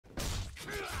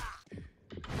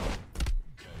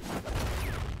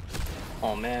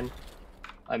Oh man,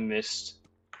 I missed.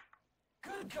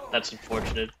 That's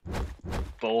unfortunate.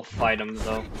 But we'll fight him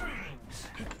though.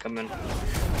 Come in.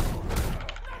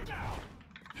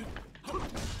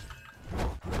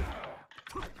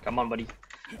 Come on, buddy.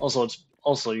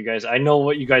 Also, you guys, I know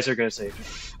what you guys are gonna say.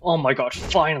 Oh my gosh,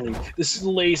 finally! This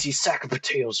lazy sack of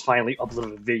potatoes finally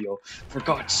uploaded a video. For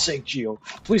God's sake, Geo,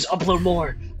 please upload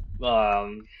more!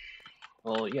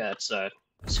 Well, yeah, it's what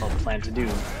I plan to do,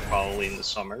 probably in the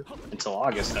summer. Until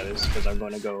August, that is, because I'm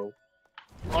going to go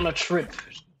on a trip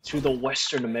to the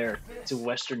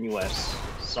Western US,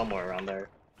 somewhere around there.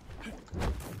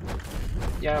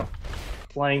 Yeah,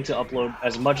 planning to upload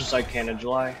as much as I can in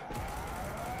July.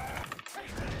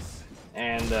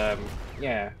 And,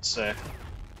 yeah, it's,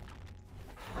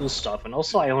 cool stuff. And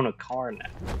also, I own a car now.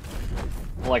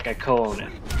 Like, I co-own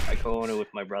it. I co-own it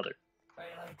with my brother.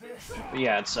 But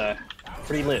yeah, it's,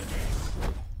 pretty lit.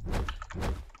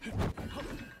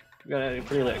 We got a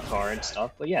pretty lit car and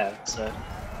stuff, but yeah, it's,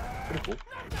 pretty cool.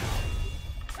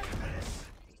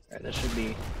 Alright, that should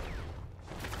be...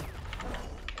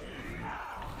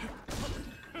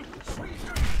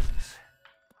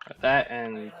 that,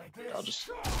 and I'll just...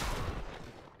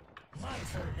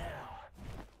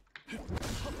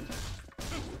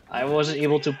 I wasn't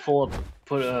able to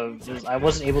I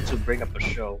wasn't able to bring up a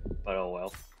show, but oh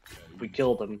well. We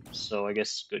killed him, so I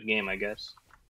guess good game, I guess.